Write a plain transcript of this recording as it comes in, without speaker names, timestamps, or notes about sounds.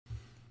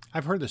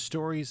I've heard the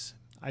stories,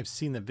 I've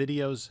seen the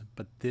videos,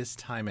 but this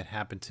time it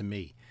happened to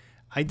me.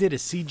 I did a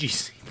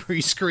CGC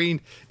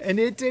pre-screen, and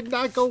it did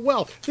not go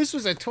well. This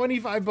was a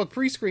 25-book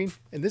pre-screen,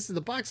 and this is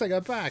the box I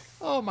got back.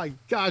 Oh my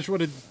gosh,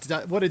 what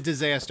a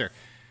disaster.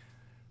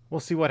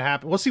 We'll see what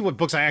happened. We'll see what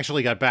books I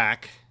actually got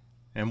back,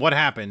 and what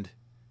happened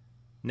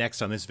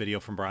next on this video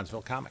from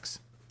Bronzeville Comics.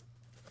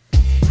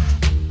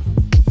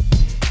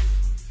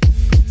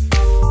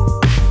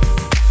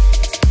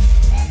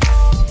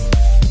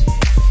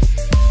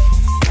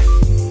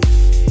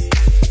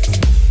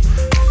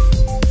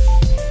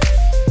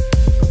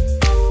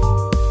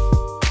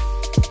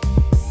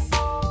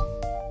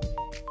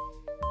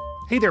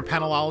 Hey there,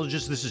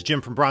 panelologists. This is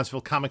Jim from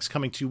Bronzeville Comics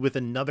coming to you with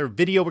another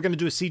video. We're going to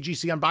do a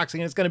CGC unboxing,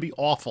 and it's going to be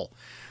awful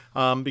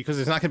because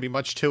there's not going to be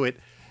much to it.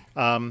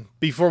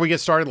 Before we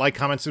get started, like,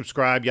 comment,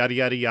 subscribe, yada,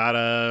 yada,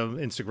 yada,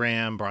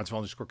 Instagram,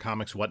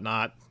 Bronzeville_comics,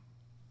 whatnot.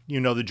 You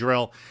know the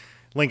drill.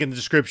 Link in the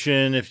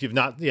description if you've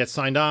not yet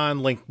signed on.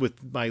 Link with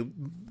my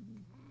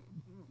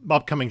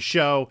upcoming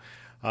show.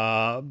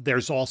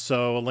 There's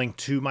also a link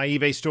to my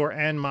eBay store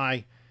and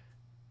my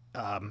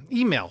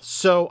email.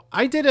 So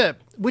I did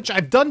which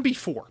I've done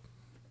before.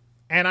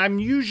 And I'm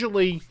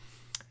usually,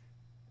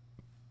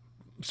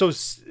 so with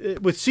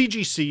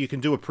CGC, you can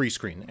do a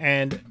pre-screen.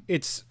 And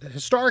it's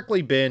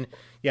historically been,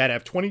 you had to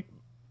have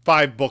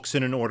 25 books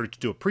in order to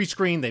do a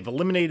pre-screen. They've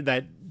eliminated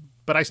that,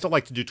 but I still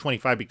like to do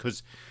 25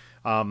 because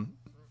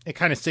it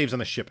kind of saves on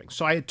the shipping.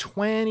 So I had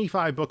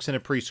 25 books in a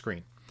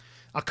pre-screen.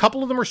 A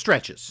couple of them were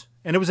stretches.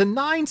 And it was a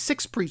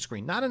 9/6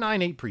 pre-screen, not a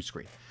 9/8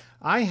 pre-screen.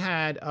 I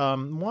had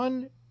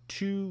 1,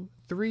 2,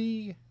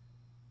 3...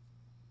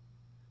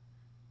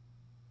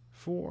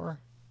 4,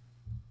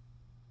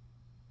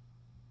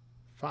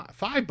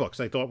 5 books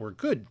I thought were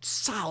good,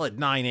 solid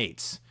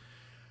 9/8.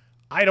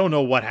 I don't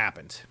know what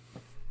happened.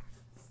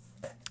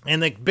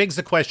 And that begs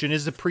the question,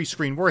 is the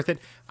pre-screen worth it?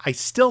 I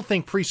still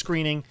think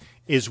pre-screening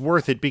is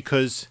worth it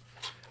because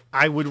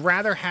I would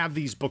rather have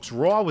these books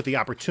raw with the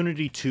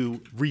opportunity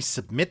to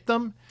resubmit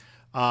them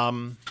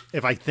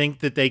if I think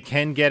that they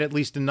can get at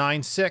least a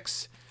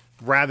 9/6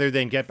 rather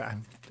than get back.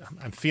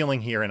 I'm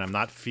feeling here and I'm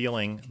not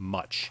feeling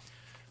much.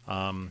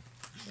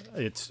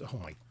 It's, oh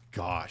my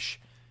gosh,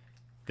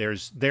 there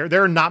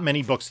are not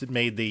many books that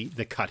made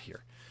the cut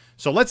here.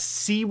 So let's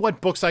see what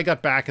books I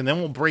got back, and then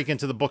we'll break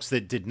into the books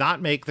that did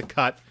not make the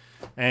cut,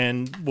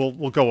 and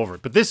we'll go over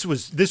it. But this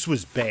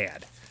was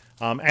bad,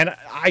 and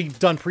I've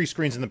done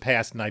pre-screens in the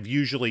past, and I've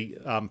usually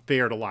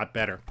fared a lot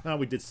better. Oh,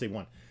 we did see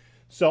one.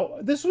 So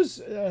this was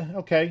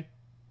okay.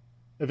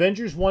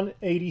 Avengers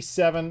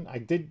 187. I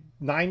did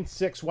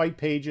 9/6 white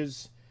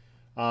pages.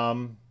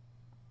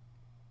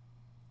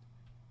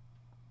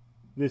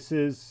 This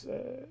is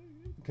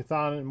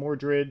Cthulhu and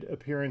Mordred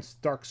appearance,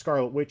 Dark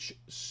Scarlet Witch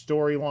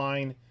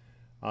storyline.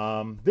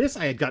 This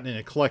I had gotten in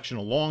a collection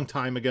a long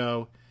time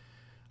ago.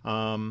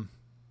 And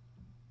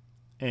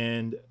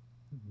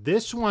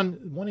this one,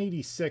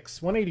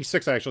 186.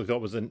 186 I actually thought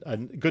was a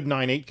good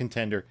 9/8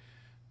 contender.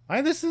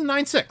 This is a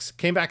 9/6.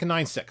 Came back in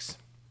 9/6.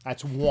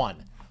 That's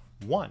one.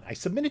 I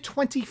submitted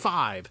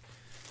 25.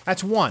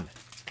 That's one.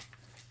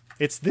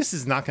 This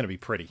is not going to be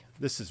pretty.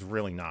 This is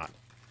really not.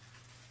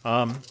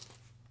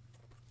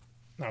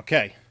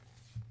 Okay.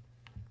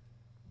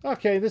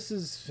 Okay, this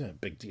is a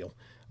big deal.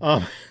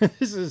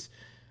 This is,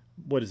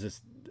 what is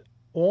this?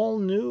 All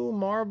new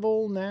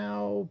Marvel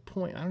Now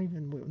point. I don't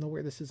even know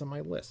where this is on my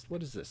list.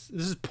 What is this?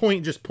 This is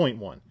just point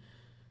one.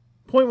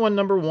 Point one,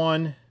 number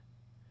one.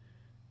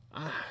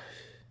 I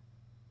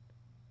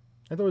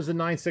thought it was a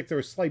 9/6. There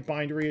was a slight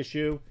bindery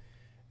issue,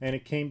 and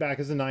it came back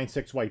as a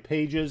 9/6 white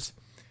pages.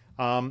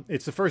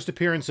 It's the first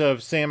appearance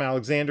of Sam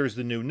Alexander as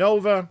the new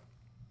Nova.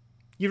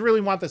 You'd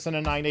really want this in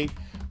a 9/8.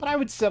 But I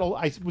would settle.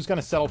 I was going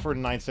to settle for a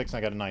 9/6, and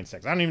I got a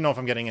 9/6. I don't even know if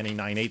I'm getting any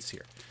 9/8s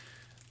here.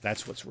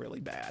 That's what's really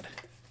bad.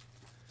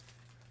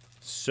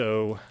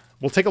 So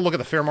we'll take a look at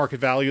the fair market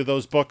value of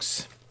those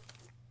books.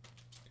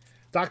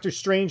 Doctor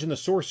Strange and the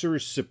Sorcerer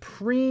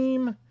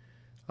Supreme.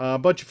 A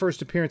bunch of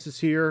first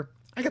appearances here.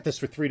 I got this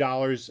for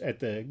 $3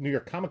 at the New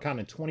York Comic Con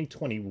in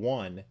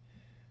 2021.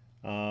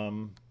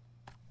 And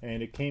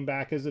it came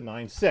back as a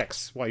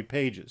 9/6 white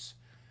pages.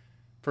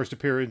 First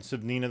appearance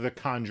of Nina the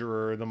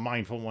Conjurer, the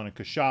Mindful One, and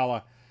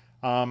Kashala.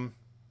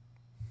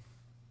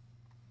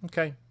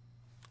 Okay.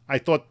 I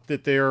thought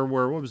that there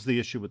were, what was the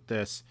issue with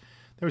this?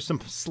 There was some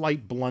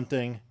slight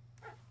blunting.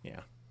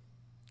 Yeah.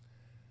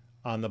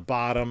 On the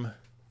bottom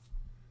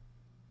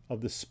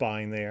of the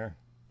spine there.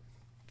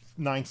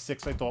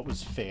 9/6 I thought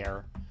was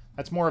fair.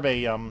 That's more of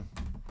a,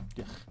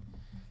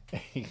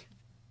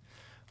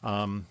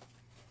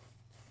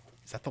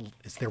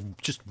 is there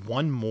just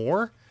one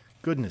more?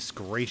 Goodness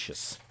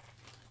gracious.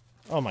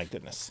 Oh my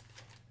goodness.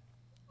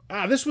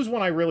 This was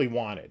one I really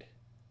wanted.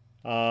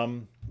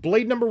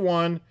 Blade number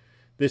 1.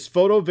 This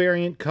photo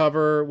variant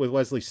cover with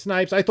Wesley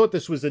Snipes. I thought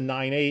this was a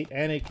 9/8,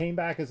 and it came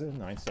back as a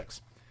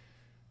 9/6.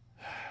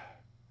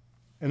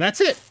 And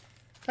that's it.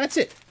 That's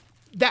it.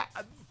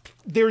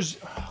 There's,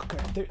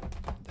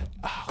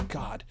 oh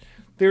God.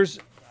 There's,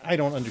 I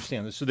don't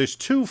understand this. So there's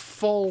 2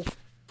 full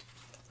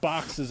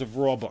boxes of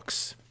raw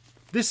books.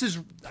 This is,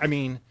 I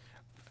mean,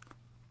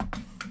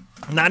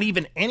 not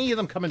even any of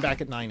them coming back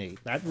at 9.8.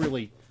 That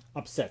really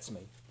upsets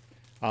me.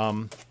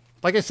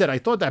 Like I said, I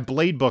thought that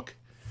Blade book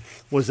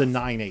was a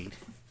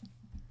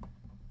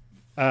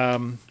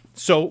 9.8.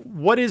 So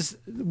what is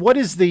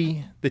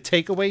the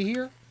takeaway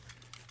here?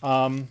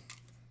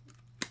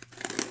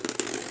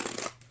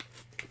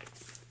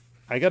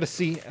 I got to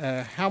see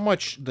how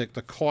much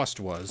the cost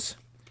was.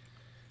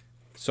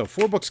 So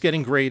 4 books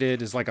getting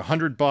graded is like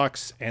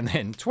 $100, and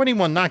then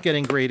 21 not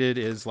getting graded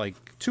is like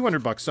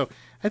 $200. So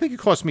I think it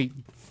cost me.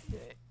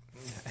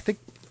 I think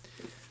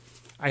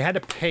I had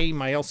to pay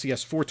my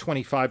LCS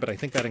 $425, but I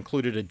think that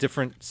included a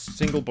different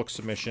single book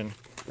submission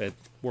that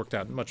worked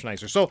out much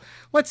nicer. So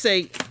let's call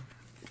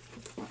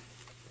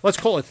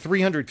it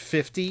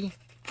 $350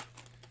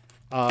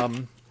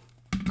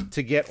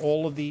 to get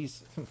all of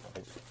these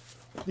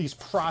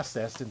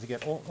processed and to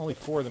get only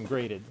 4 of them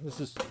graded. This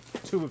is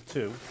 2 of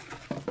 2.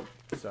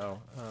 So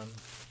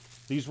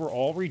these were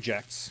all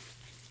rejects.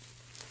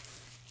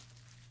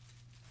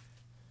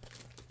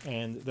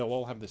 And they'll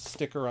all have the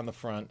sticker on the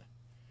front.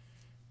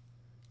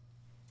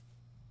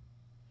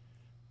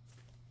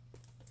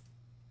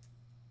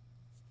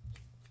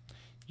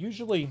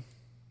 Usually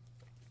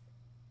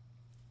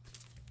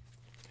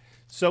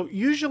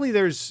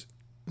there's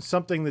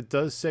something that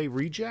does say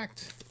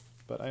reject,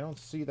 but I don't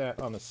see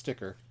that on the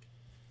sticker.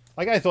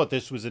 Like, I thought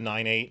this was a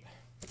 9.8.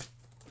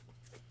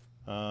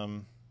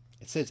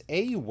 It says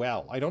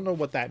AUL. I don't know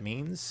what that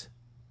means.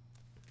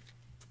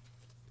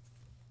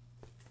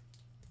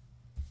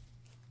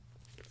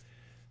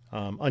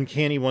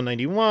 Uncanny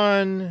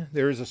 191.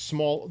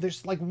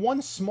 There's like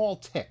one small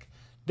tick.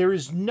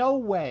 There's no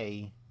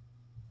way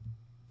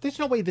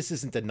this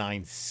isn't a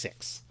 9.6.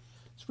 It's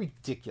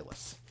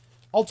ridiculous.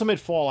 Ultimate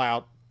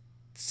Fallout,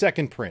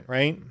 second print,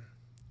 right?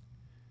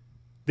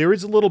 There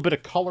is a little bit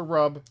of color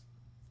rub.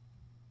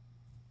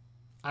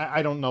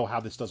 I don't know how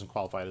this doesn't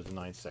qualify as a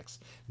 9.6.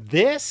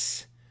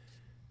 This,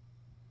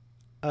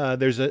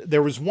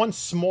 there was one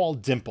small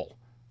dimple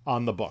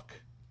on the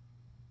book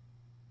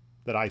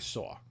that I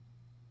saw.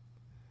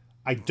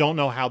 I don't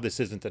know how this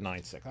isn't a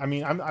 9.6. I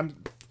mean,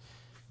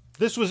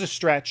 this was a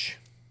stretch.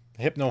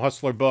 Hypno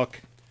Hustler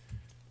book.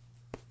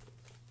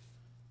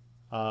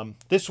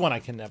 This one I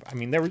can never. I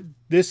mean, there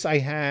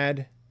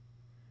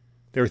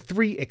are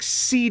 3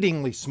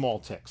 exceedingly small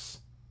ticks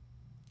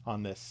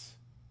on this.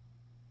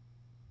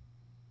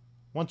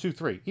 1, 2,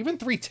 3. Even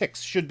 3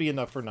 ticks should be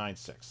enough for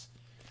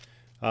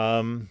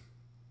 9.6.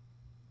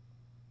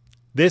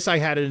 This I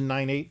had it in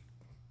 9.8. I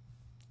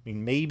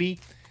mean, maybe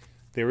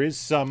there is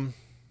some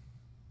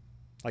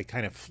like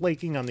kind of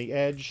flaking on the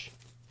edge.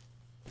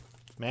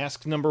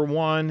 Mask number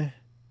 1.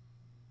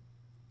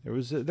 There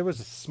was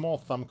a small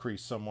thumb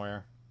crease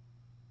somewhere.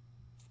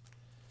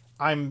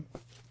 I'm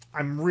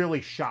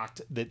really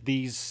shocked that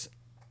these,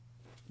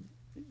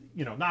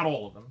 not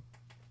all of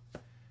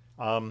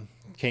them,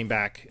 came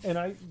back, and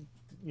I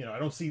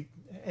don't see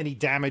any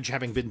damage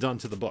having been done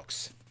to the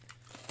books,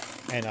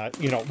 and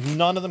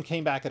none of them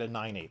came back at a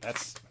 9.8.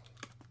 That's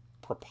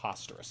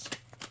preposterous,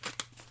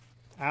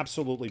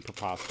 absolutely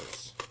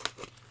preposterous.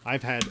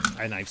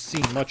 I've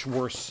seen much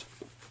worse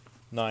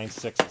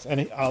 9.6s,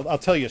 and I'll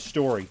tell you a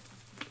story.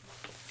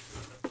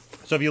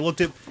 So if you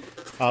looked at.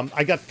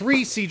 I got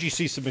 3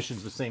 CGC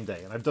submissions the same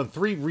day, and I've done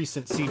 3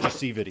 recent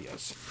CGC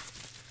videos.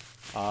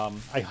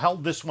 I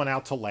held this one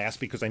out to last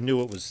because I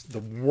knew it was the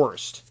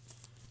worst.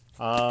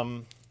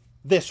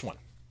 This one,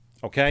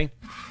 okay?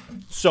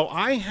 So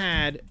I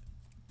had...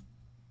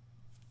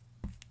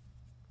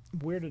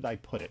 Where did I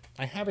put it?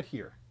 I have it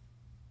here.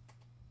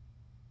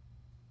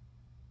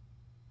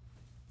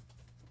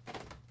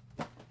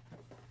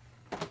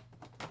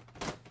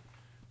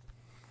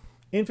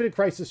 Infinite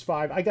Crisis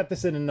 5, I got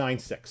this in a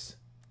 9.6.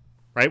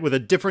 Right, with a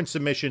different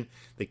submission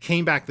that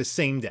came back the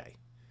same day.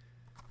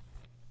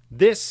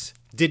 This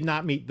did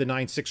not meet the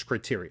 9.6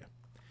 criteria.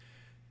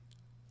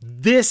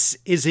 This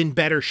is in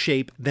better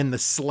shape than the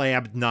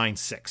slabbed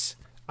 9.6.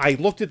 I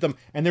looked at them,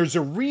 and there's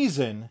a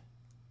reason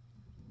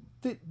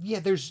that,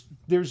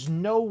 there's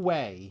no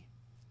way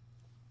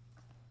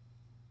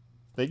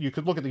that you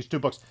could look at these 2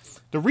 books.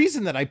 The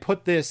reason that I didn't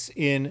put this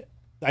in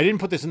the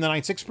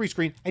 9.6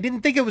 pre-screen, I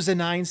didn't think it was a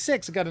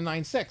 9.6. It got a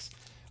 9.6.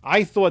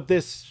 I thought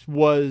this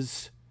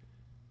was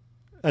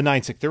a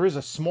 9.6. There is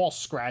a small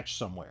scratch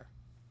somewhere,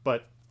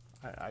 but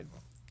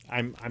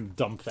I'm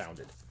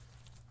dumbfounded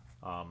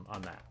on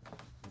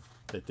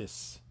that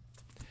this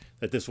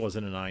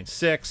wasn't a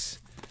 9.6.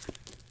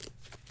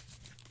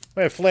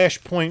 We have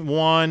Flashpoint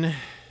 1,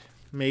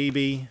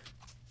 maybe.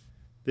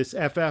 This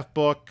FF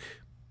book,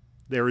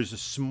 there is a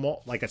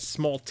small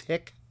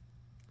tick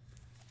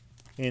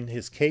in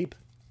his cape.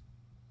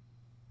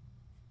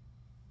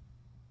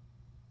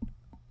 The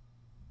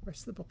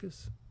rest of the book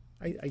is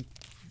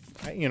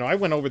I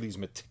went over these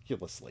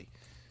meticulously.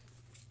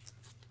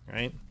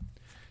 Right?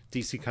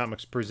 DC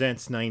Comics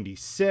Presents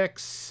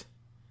 96.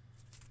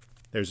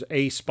 There's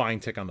a spine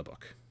tick on the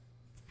book.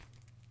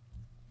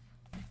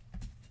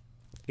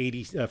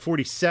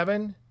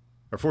 47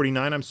 or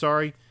 49, I'm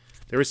sorry.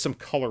 There is some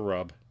color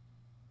rub.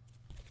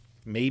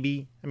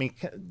 Maybe. I mean,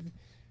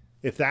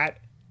 if that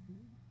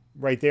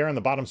right there on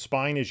the bottom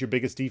spine is your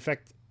biggest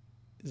defect,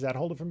 does that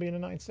hold it from being a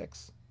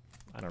 9.6?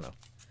 I don't know.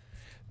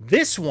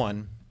 This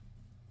one,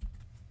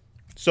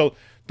 so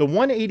the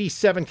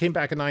 187 came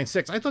back a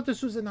 9.6. I thought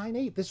this was a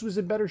 9.8. This was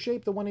in better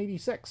shape, the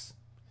 186.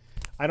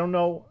 I don't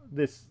know.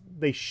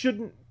 They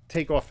shouldn't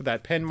take off of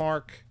that pen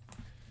mark.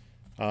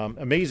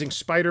 Amazing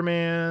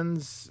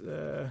Spider-Man's.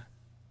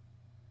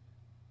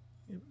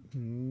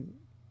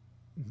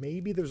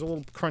 Maybe there's a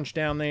little crunch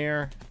down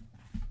there.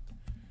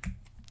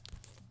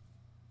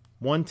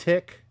 One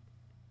tick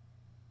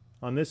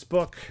on this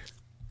book.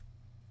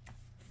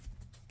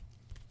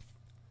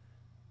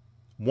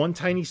 One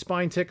tiny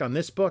spine tick on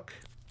this book.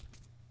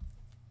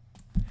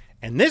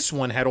 And this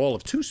one had all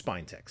of 2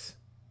 spine ticks.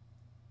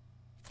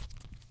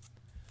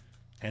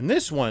 And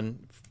this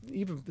one,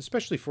 even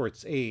especially for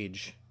its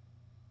age,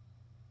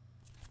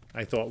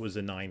 I thought was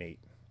a 9.8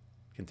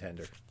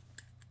 contender.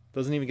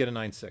 Doesn't even get a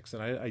 9.6.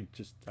 And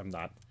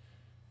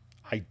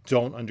I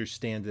don't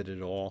understand it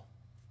at all.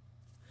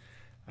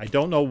 I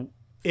don't know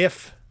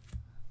if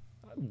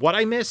what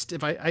I missed,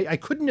 if I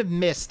couldn't have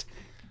missed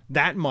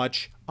that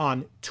much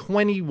on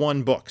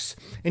 21 books.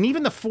 And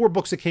even the 4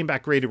 books that came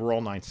back graded were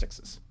all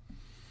 9.6s.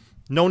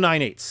 No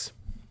 9.8s.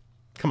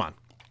 Come on.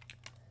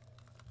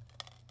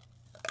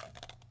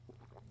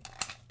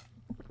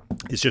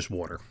 It's just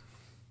water.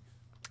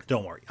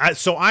 Don't worry.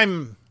 So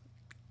I'm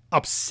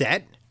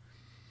upset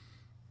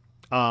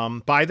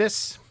by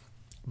this,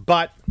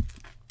 but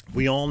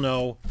we all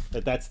know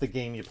that that's the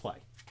game you play.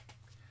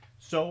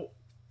 So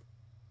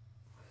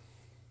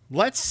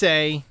let's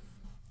say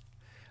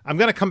I'm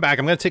going to come back.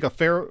 I'm going to take a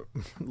fair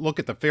look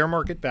at the fair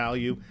market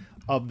value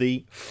of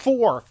the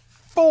four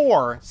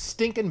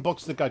stinking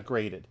books that got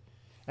graded.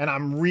 And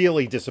I'm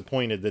really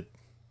disappointed that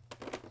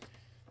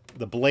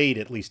the Blade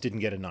at least didn't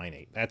get a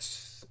 9.8.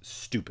 That's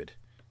stupid.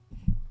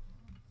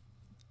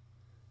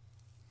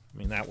 I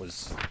mean,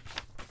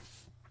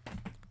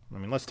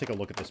 let's take a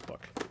look at this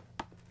book.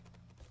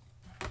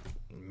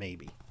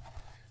 Maybe.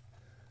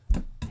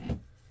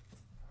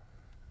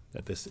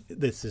 That this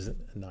isn't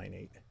a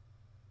 9.8.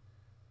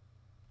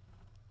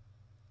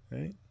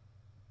 Right?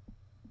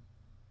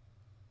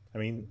 I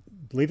mean,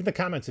 leave in the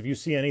comments if you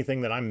see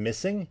anything that I'm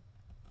missing.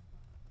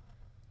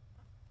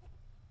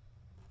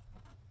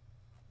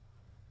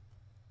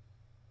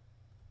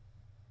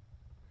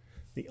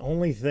 The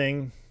only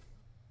thing...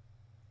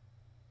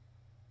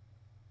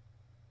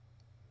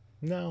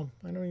 No,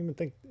 I don't even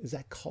think... Is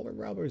that color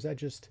rub or is that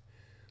just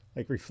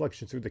like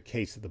reflection through the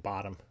case at the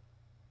bottom?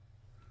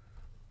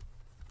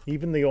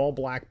 Even the all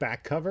black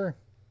back cover.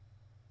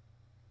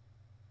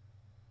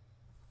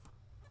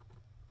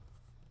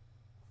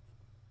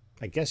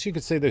 I guess you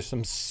could say there's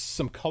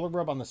some color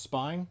rub on the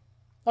spine.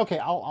 Okay,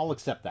 I'll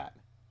accept that.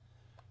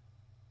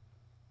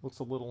 Looks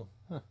a little...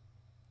 Huh.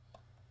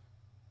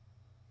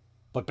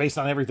 But based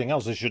on everything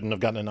else, it shouldn't have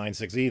gotten a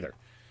 9.6 either.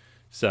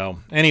 So,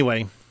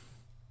 anyway.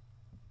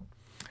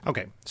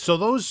 Okay, so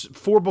those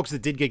 4 books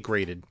that did get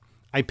graded,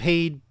 I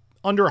paid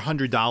under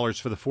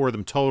 $100 for the 4 of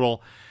them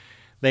total.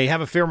 They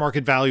have a fair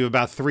market value of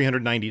about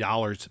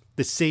 $390.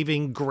 The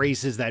saving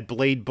grace is that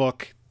Blade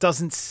book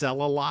doesn't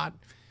sell a lot.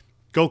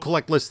 Go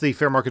Collect lists the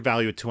fair market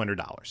value at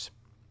 $200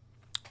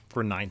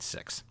 for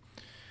 9.6.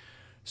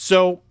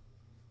 So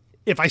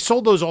if I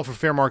sold those all for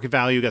fair market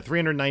value, got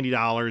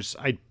 $390,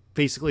 I'd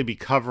basically be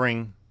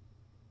covering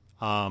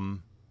the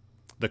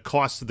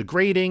cost of the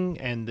grading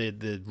and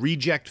the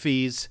reject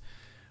fees.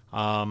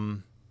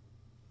 And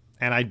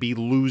I'd be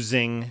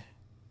losing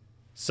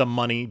some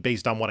money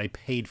based on what I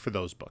paid for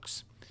those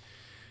books.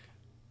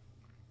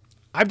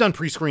 I've done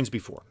pre-screens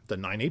before. I've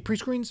done 9.8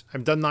 pre-screens.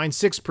 I've done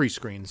 9.6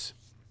 pre-screens.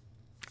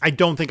 I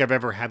don't think I've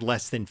ever had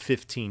less than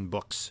 15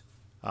 books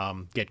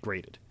get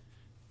graded.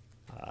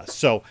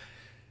 So,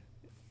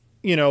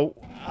 you know,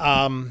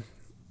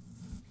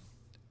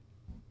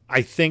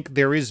 I think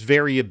there is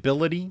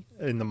variability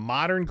in the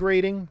modern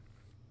grading.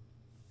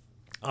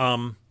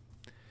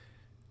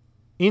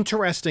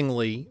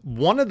 Interestingly,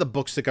 one of the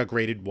books that got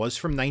graded was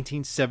from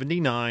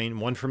 1979,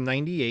 one from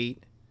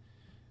 98,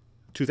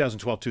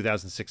 2012,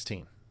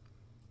 2016.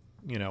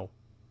 You know,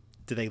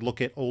 do they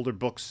look at older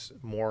books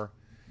more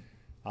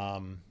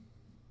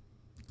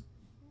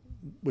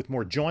with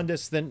more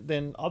jaundice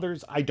than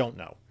others? I don't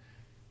know.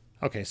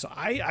 Okay, so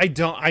I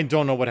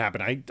don't know what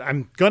happened.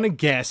 I'm gonna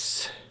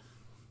guess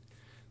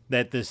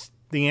that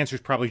the answer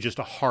is probably just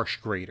a harsh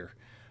grader.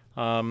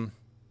 And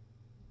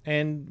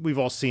we've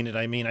all seen it.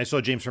 I mean, I saw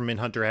James from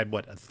Minhunter had,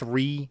 what, a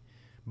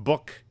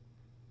 3-book?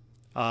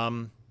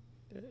 Out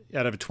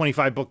of a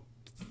 25-book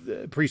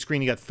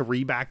pre-screen, he got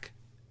 3 back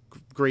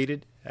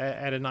graded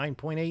at a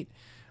 9.8.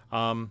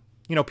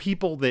 You know,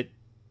 people that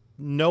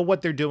know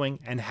what they're doing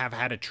and have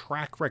had a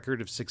track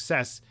record of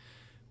success.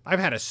 I've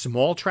had a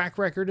small track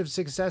record of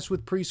success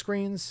with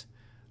pre-screens.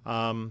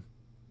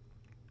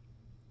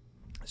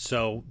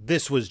 So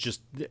this was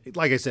just,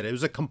 like I said, it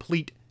was a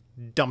complete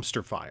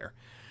dumpster fire.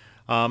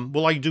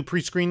 Will I do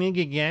pre-screening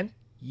again?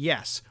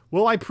 Yes.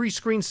 Will I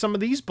pre-screen some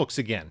of these books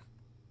again?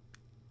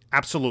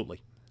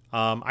 Absolutely.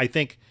 I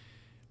think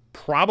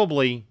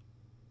probably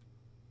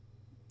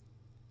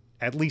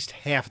at least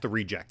half the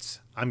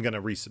rejects I'm going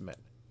to resubmit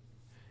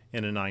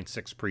in a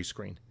 9.6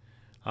 pre-screen.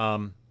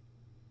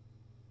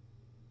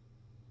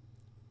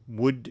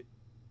 Would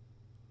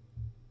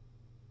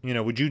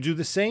you do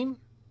the same?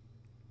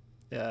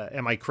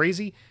 Am I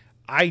crazy?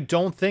 I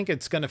don't think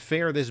it's going to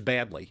fare this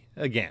badly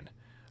again.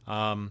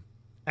 And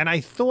I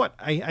thought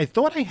I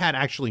had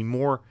actually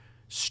more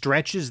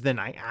stretches than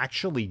I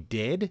actually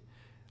did.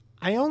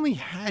 I only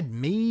had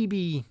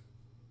maybe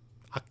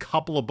a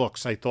couple of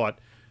books I thought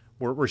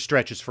were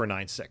stretches for a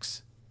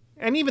 9.6.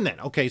 And even then,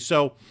 okay,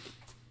 so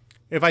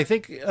if I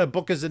think a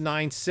book is a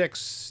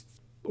 9.6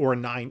 or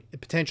a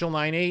potential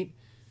 9.8,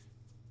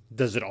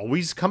 does it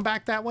always come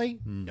back that way?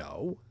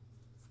 No.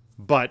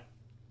 But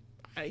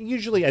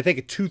usually I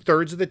think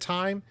 2/3 of the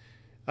time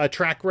a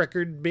track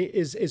record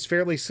is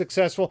fairly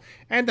successful.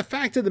 And the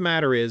fact of the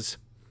matter is,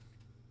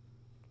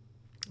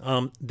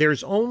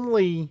 there's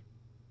only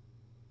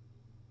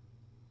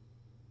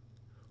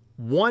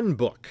one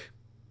book.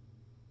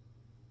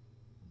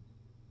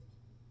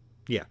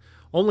 Yeah,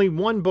 only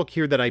one book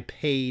here that I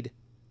paid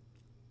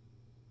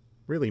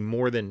really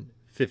more than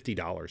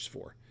 $50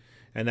 for.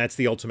 And that's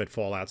the Ultimate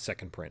Fallout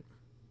second print.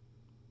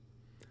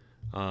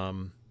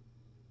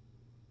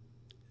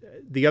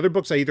 The other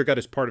books I either got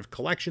as part of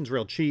collections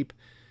real cheap.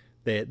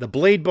 The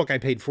Blade book I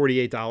paid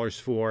 $48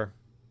 for.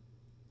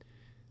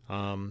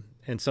 And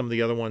some of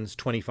the other ones,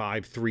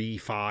 $25,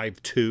 $3,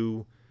 $5,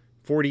 $2,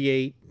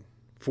 $48,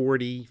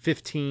 $40,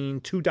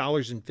 $15,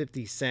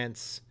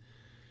 $2.50,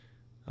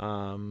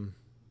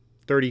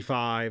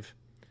 $35.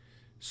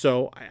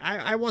 So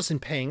I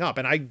wasn't paying up.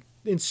 And I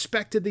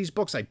inspected these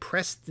books. I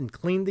pressed and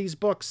cleaned these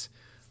books.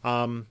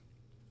 And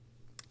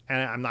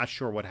I'm not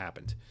sure what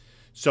happened.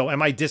 So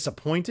am I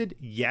disappointed?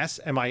 Yes.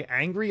 Am I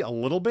angry? A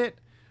little bit.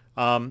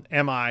 Am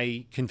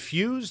I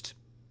confused?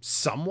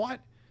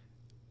 Somewhat.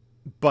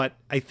 But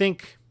I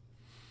think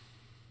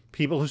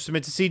people who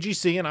submit to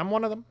CGC, and I'm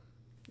one of them.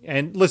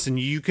 And listen,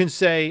 you can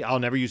say, I'll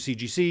never use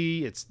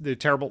CGC. They're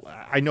terrible.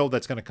 I know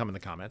that's going to come in the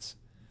comments.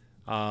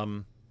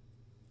 But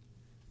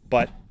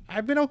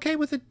I've been okay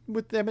with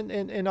them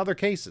in other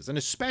cases. And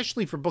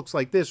especially for books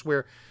like this,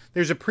 where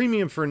there's a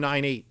premium for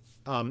 9.8,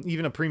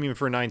 even a premium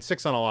for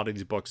 9.6 on a lot of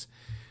these books,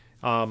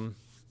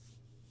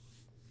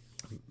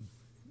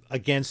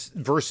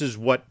 versus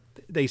what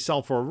they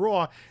sell for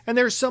raw. And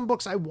there's some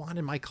books I want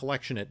in my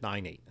collection at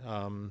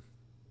 9.8.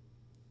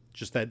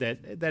 Just that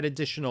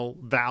additional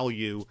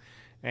value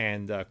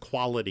and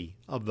quality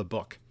of the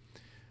book.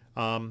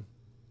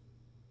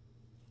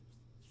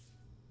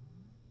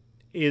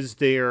 Is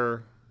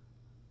there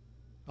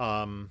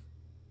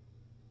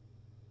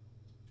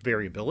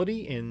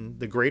variability in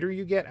the greater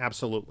you get?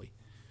 Absolutely.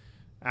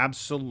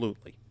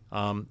 Absolutely.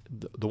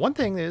 The one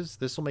thing is,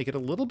 this will make it a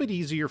little bit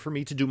easier for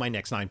me to do my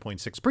next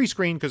 9.6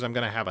 pre-screen, because I'm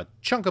going to have a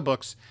chunk of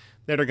books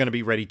that are going to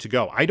be ready to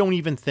go. I don't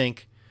even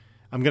think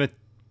I'm going to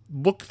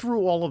look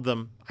through all of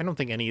them. I don't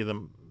think any of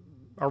them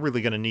are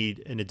really going to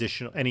need any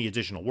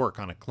additional work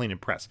on a clean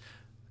and press.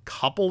 A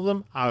couple of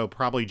them I'll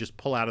probably just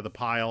pull out of the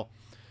pile.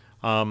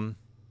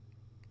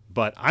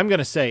 But I'm going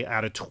to say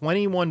out of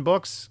 21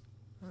 books,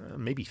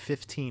 maybe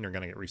 15 are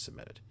going to get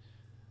resubmitted.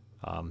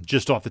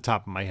 Just off the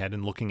top of my head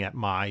and looking at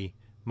my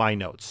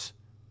notes,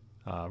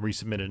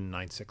 resubmitted in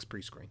 9.6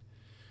 pre-screen.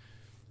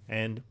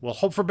 And we'll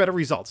hope for better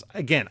results.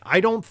 Again, I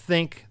don't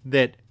think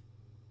that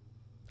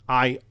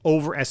I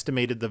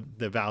overestimated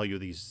the value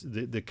of these,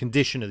 the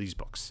condition of these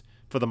books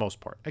for the most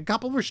part. A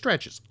couple were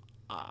stretches,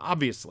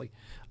 obviously.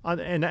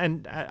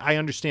 And I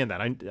understand that.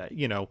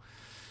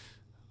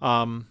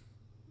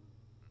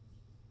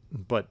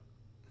 But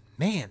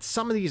man,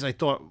 some of these I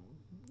thought,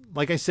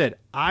 like I said,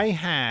 I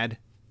had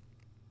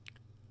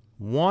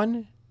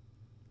 1,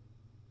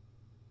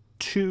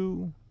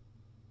 2,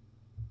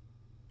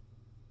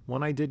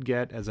 one I did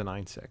get as a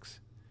 9.6,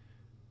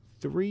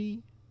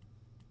 3,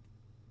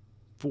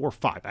 4,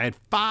 5. I had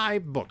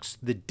 5 books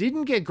that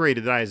didn't get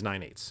graded that I as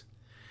 9.8s.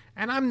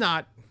 And I'm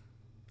not,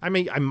 I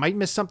might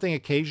miss something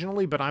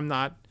occasionally, but I'm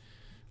not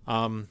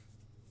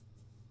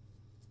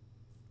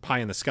pie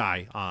in the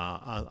sky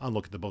on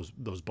look at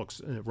those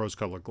books,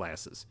 rose-colored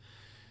glasses.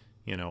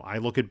 I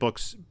look at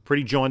books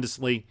pretty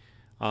jaundicely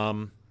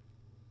and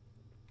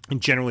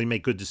generally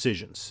make good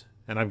decisions.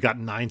 And I've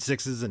gotten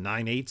 9.6s and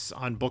 9.8s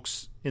on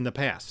books in the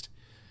past.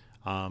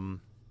 Not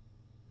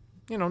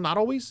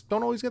always.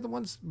 Don't always get the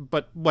ones,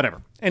 but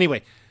whatever.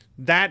 Anyway,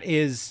 that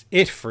is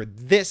it for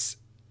this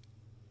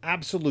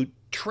absolute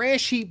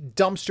trash heap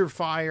dumpster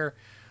fire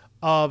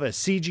of a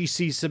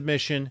CGC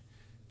submission.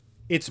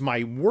 It's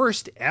my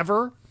worst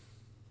ever.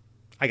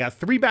 I got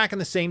 3 back in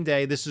the same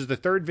day. This is the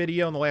 3rd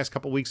video in the last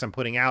couple weeks I'm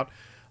putting out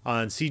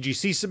on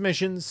CGC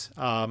submissions.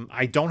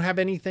 I don't have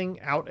anything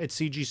out at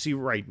CGC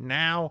right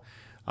now.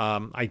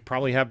 I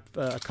probably have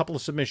a couple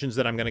of submissions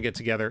that I'm going to get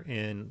together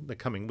in the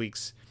coming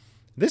weeks.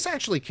 This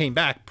actually came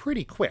back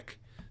pretty quick.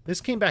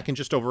 This came back in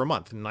just over a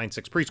month in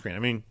 9.6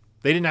 pre-screen.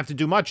 They didn't have to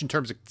do much in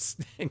terms of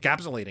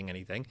encapsulating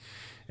anything.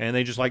 And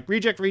they just like,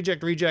 reject,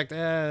 reject, reject.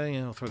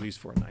 Throw these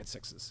 4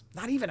 9/6s.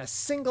 Not even a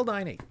single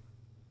 9/8.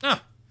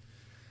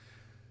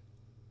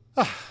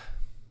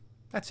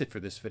 That's it for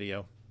this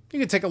video. You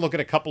can take a look at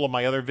a couple of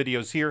my other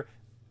videos here.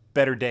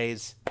 Better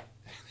days.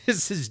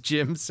 This is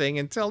Jim saying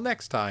until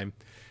next time,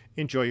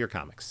 enjoy your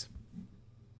comics.